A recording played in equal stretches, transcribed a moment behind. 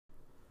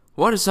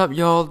What is up,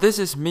 y'all? This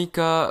is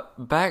Mika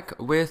back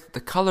with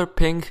the color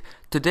pink.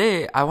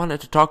 Today, I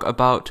wanted to talk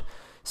about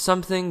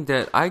something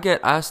that I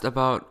get asked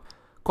about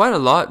quite a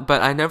lot,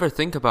 but I never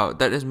think about.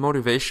 That is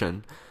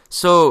motivation.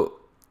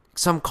 So,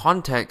 some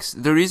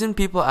context. The reason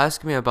people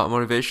ask me about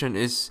motivation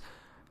is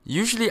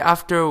usually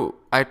after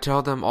I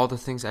tell them all the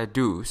things I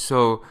do.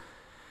 So,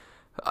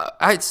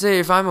 I'd say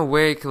if I'm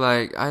awake,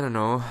 I don't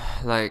know,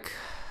 like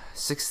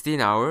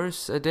 16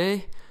 hours a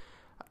day,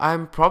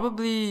 I'm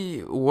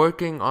probably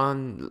working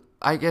on,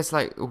 I guess,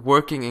 like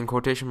working in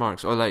quotation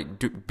marks or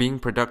being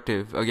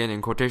productive again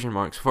in quotation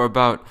marks for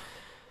about,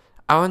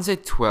 I want to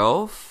say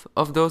 12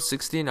 of those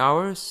 16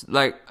 hours.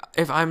 Like,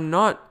 if I'm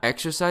not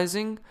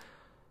exercising,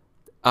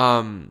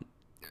 um,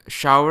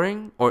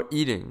 showering, or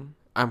eating,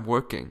 I'm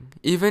working.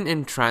 Even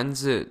in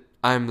transit,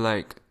 I'm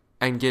like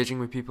engaging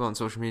with people on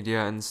social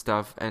media and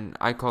stuff, and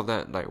I call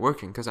that like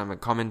working because I'm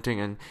like commenting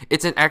and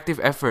it's an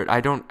active effort.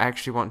 I don't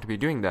actually want to be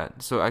doing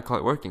that, so I call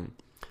it working.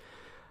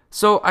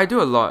 So I do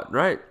a lot,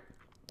 right?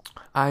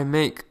 I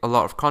make a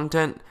lot of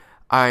content.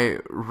 I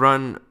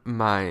run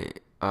my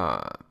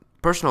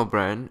personal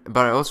brand,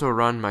 but I also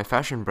run my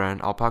fashion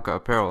brand, Alpaca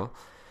Apparel.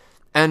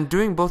 And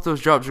doing both those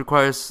jobs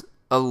requires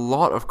a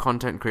lot of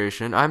content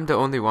creation. I'm the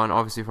only one,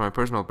 obviously, for my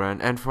personal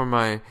brand. And for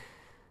my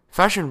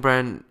fashion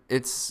brand,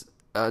 it's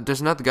there's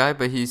another guy,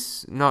 but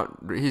he's not.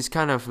 He's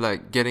kind of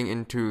like getting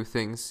into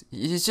things.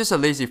 He's just a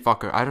lazy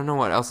fucker. I don't know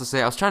what else to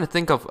say. I was trying to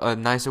think of a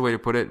nicer way to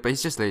put it, but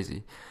he's just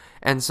lazy.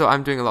 And so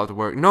I'm doing a lot of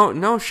work.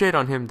 No shade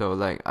on him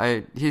though.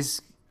 I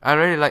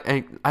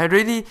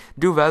really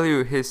do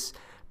value his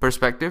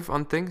perspective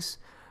on things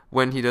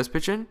when he does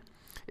pitch in.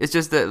 It's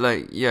just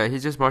that he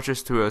just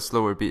marches to a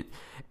slower beat.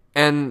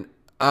 And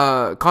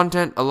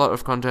content, a lot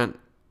of content,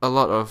 a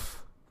lot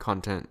of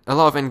content, a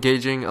lot of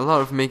engaging, a lot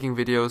of making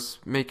videos,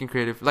 making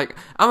creative. Like,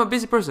 I'm a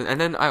busy person,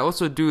 and then I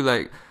also do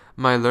like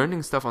my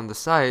learning stuff on the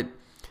side,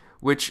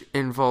 which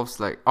involves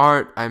like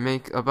art. I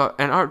make about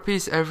an art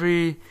piece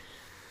every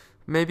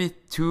maybe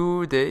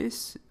 2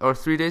 days or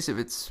 3 days if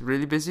it's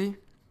really busy.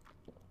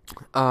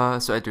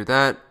 So I do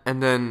that,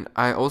 and then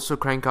I also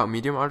crank out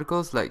Medium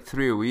articles, like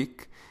 3 a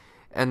week.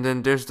 And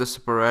then there's the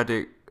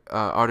sporadic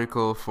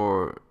article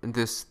for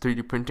this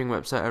 3D printing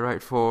website I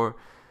write for.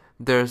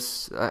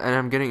 And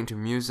I'm getting into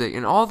music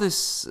and all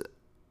this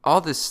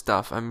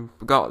stuff. I'm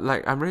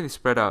really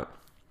spread out.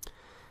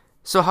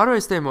 So how do I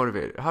stay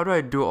motivated? How do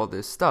I do all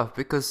this stuff?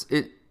 Because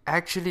it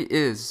actually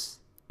is,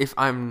 if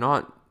I'm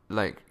not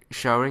like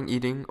showering,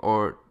 eating,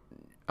 or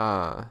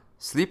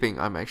sleeping,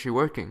 I'm actually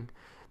working.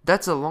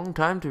 That's a long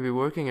time to be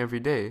working every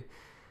day.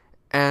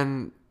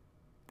 And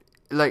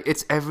like,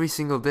 it's every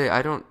single day.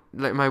 I don't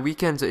like, my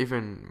weekends are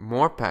even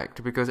more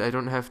packed because I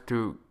don't have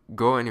to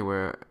go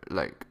anywhere,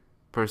 like,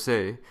 per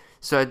se.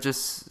 So I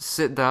just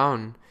sit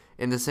down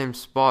in the same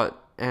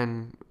spot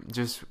and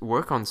just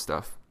work on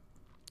stuff.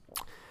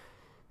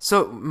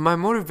 So my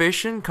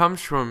motivation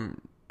comes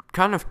from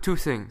kind of two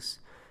things.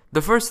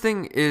 The first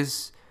thing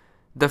is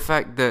the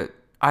fact that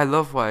I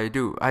love what I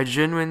do. I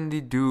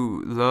genuinely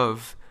do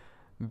love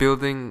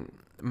building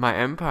my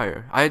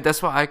empire.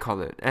 That's what I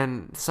call it.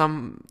 And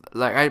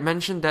I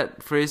mentioned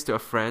that phrase to a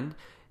friend.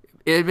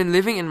 It had been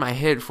living in my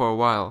head for a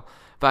while,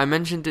 but I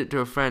mentioned it to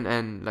a friend,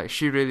 and like,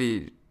 she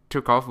really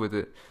took off with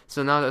it.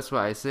 So now that's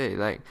what I say.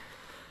 Like,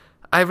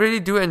 I really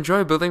do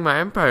enjoy building my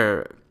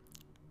empire.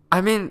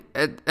 I mean,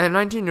 at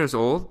 19 years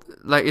old,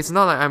 like, it's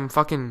not like I'm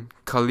fucking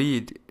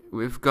Khalid.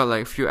 We've got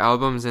like a few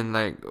albums and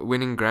like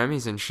winning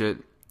Grammys and shit.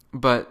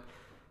 But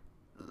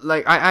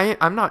like,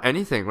 I'm not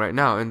anything right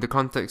now in the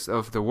context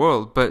of the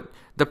world. But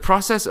the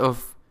process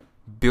of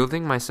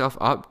building myself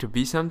up to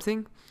be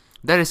something,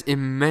 that is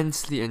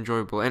immensely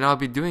enjoyable. And I'll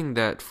be doing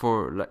that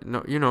for like,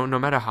 no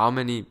matter how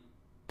many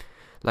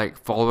like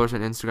followers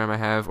on Instagram I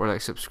have, or like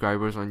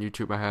subscribers on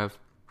YouTube I have.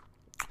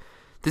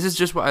 This is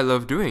just what I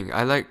love doing.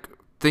 I like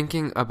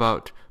thinking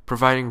about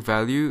providing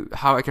value,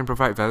 how I can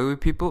provide value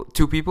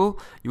to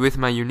people with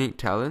my unique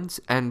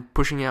talents, and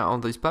pushing it out on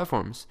these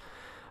platforms.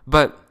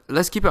 But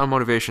let's keep it on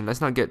motivation.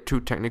 Let's not get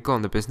too technical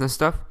on the business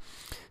stuff.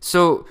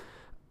 So,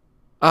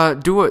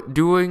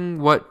 doing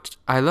what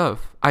I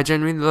love. I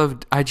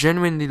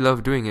genuinely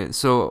love doing it.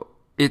 So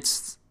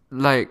it's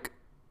like,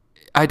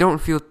 I don't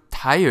feel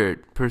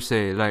tired per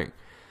se. Like,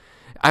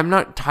 I'm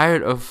not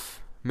tired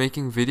of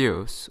making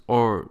videos,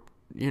 or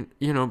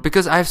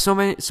because I have so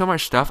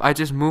much stuff. I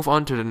just move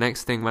on to the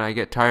next thing when I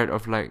get tired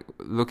of like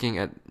looking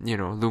at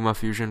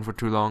LumaFusion for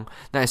too long.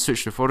 Then I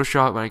switch to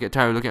Photoshop. When I get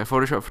tired of looking at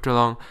Photoshop for too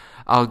long,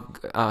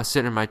 I'll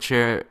sit in my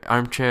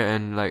armchair,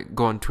 and like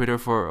go on Twitter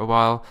for a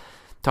while,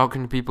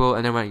 talking to people.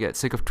 And then when I get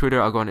sick of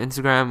Twitter, I'll go on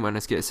Instagram. When I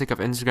get sick of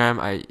Instagram,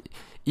 I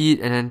eat,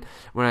 and then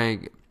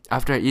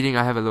after eating,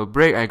 I have a little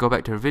break. I go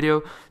back to a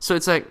video. So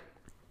it's like,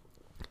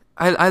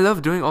 I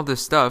love doing all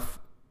this stuff,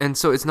 and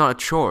so it's not a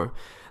chore.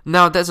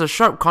 Now, that's a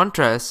sharp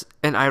contrast,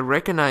 and I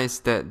recognize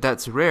that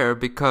that's rare,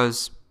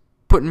 because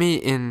put me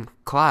in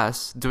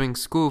class doing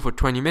school for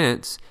 20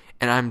 minutes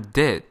and I'm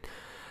dead.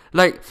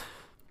 Like,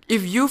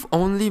 if you've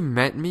only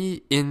met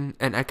me in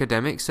an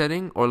academic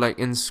setting or like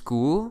in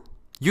school,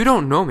 you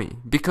don't know me,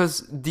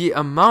 because the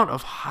amount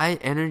of high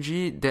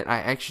energy that I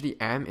actually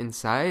am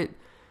inside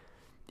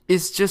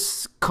is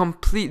just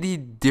completely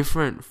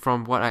different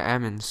from what I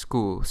am in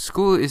school.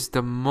 School is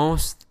the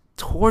most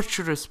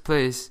torturous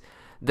place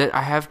that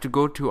I have to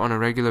go to on a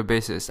regular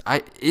basis.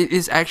 It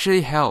is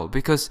actually hell,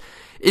 because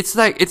it's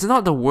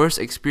not the worst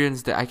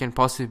experience that I can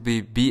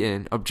possibly be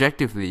in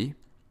objectively,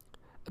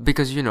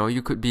 because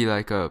you could be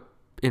like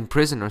in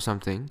prison or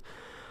something,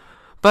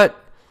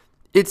 but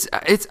it's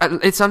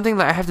something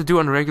that I have to do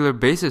on a regular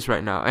basis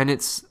right now, and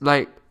it's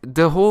like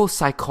the whole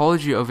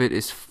psychology of it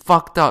is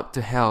fucked up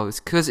to hell. It's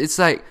because it's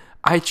like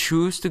I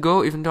choose to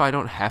go even though I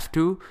don't have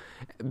to,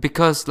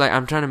 because like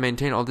I'm trying to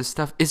maintain all this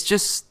stuff. It's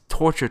just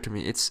torture to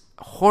me. It's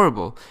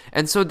horrible,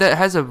 and so that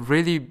has a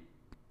really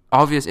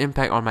obvious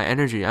impact on my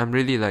energy. I'm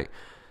really like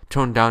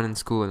toned down in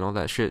school and all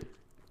that shit.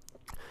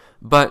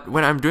 But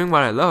when I'm doing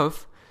what I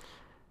love,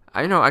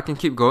 I know I can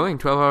keep going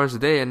 12 hours a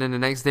day, and then the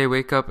next day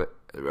wake up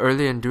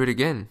early and do it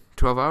again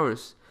 12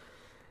 hours.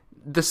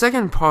 The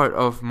second part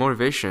of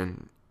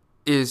motivation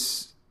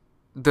is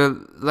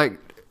the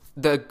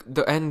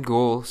end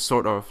goal,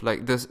 sort of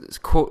like the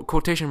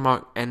quotation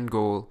mark end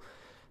goal.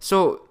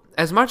 So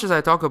as much as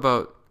I talk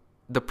about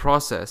the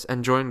process,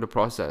 enjoying the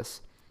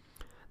process,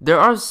 there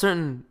are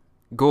certain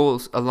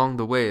goals along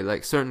the way,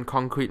 like certain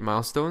concrete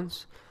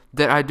milestones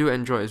that I do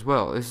enjoy as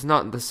well. It's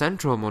not the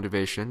central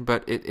motivation,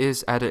 but it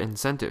is added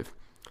incentive.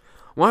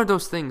 One of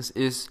those things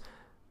is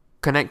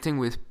connecting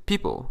with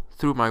people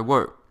through my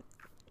work.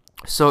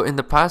 So in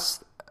the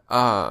past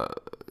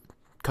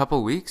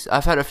couple weeks,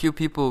 I've had a few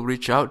people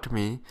reach out to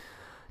me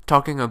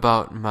talking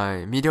about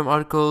my Medium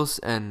articles,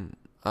 and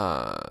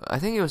I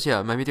think it was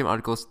my Medium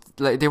articles.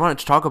 Like they wanted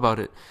to talk about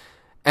it,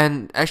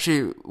 and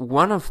actually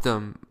one of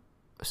them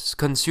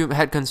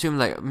had consumed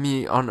like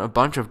me on a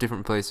bunch of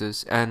different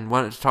places and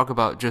wanted to talk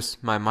about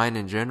just my mind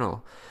in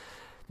general.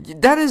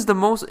 That is the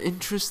most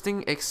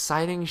interesting,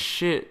 exciting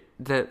shit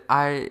that's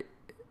like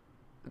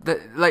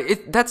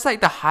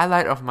the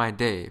highlight of my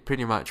day,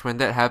 pretty much, when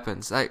that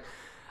happens. Like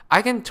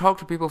I can talk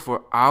to people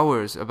for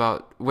hours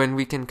about when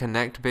we can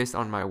connect based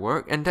on my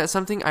work, and that's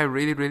something I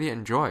really, really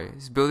enjoy,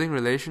 is building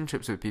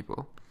relationships with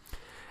people.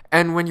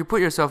 And when you put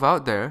yourself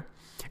out there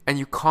and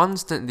you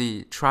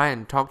constantly try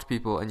and talk to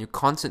people and you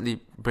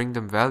constantly bring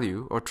them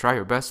value, or try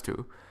your best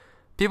to,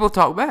 people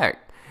talk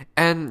back.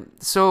 And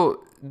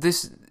so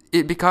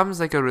it becomes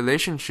like a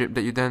relationship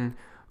that you then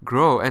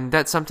grow, and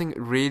that's something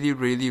really,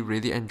 really,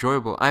 really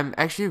enjoyable. I'm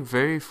actually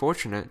very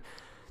fortunate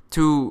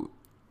to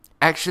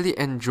actually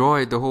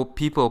enjoy the whole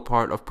people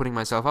part of putting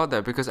myself out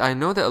there, because I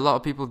know that a lot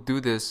of people do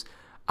this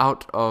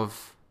out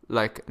of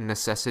like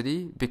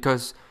necessity,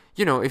 because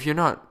if you're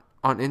not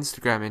on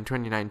Instagram in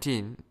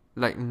 2019,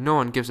 like no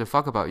one gives a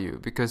fuck about you,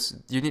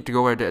 because you need to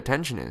go where the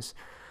attention is.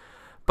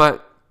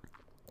 But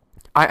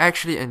I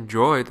actually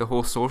enjoy the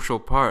whole social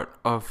part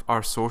of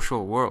our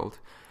social world,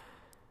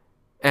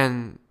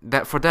 and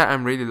for that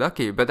I'm really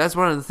lucky. But that's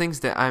one of the things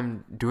that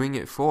I'm doing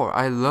it for.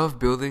 I love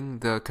building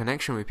the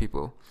connection with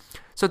people.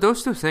 So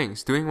those two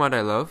things, doing what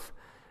I love,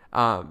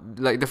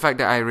 like the fact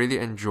that I really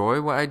enjoy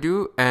what I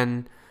do,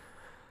 and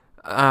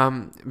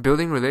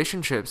building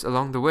relationships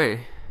along the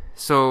way.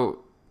 So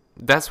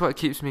that's what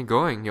keeps me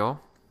going, y'all.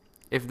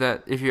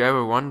 If you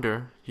ever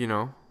wonder,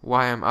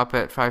 why I'm up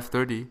at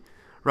 5:30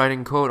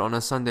 writing code on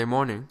a Sunday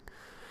morning,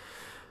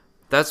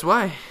 that's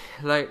why.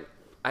 Like,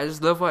 I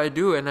just love what I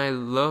do, and I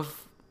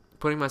love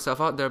putting myself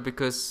out there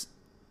because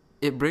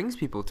it brings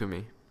people to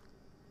me.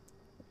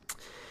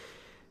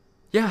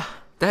 Yeah,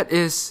 that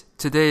is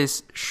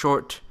today's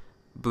short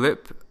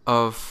blip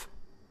of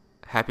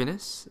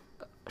happiness,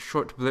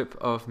 short blip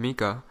of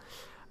Mika.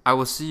 I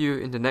will see you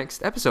in the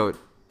next episode.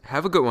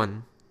 Have a good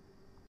one.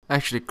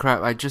 Actually,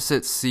 crap, I just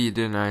said see,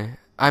 didn't I?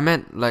 I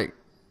meant, like,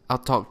 I'll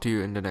talk to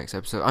you in the next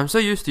episode. I'm so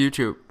used to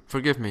YouTube.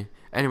 Forgive me.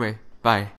 Anyway, bye.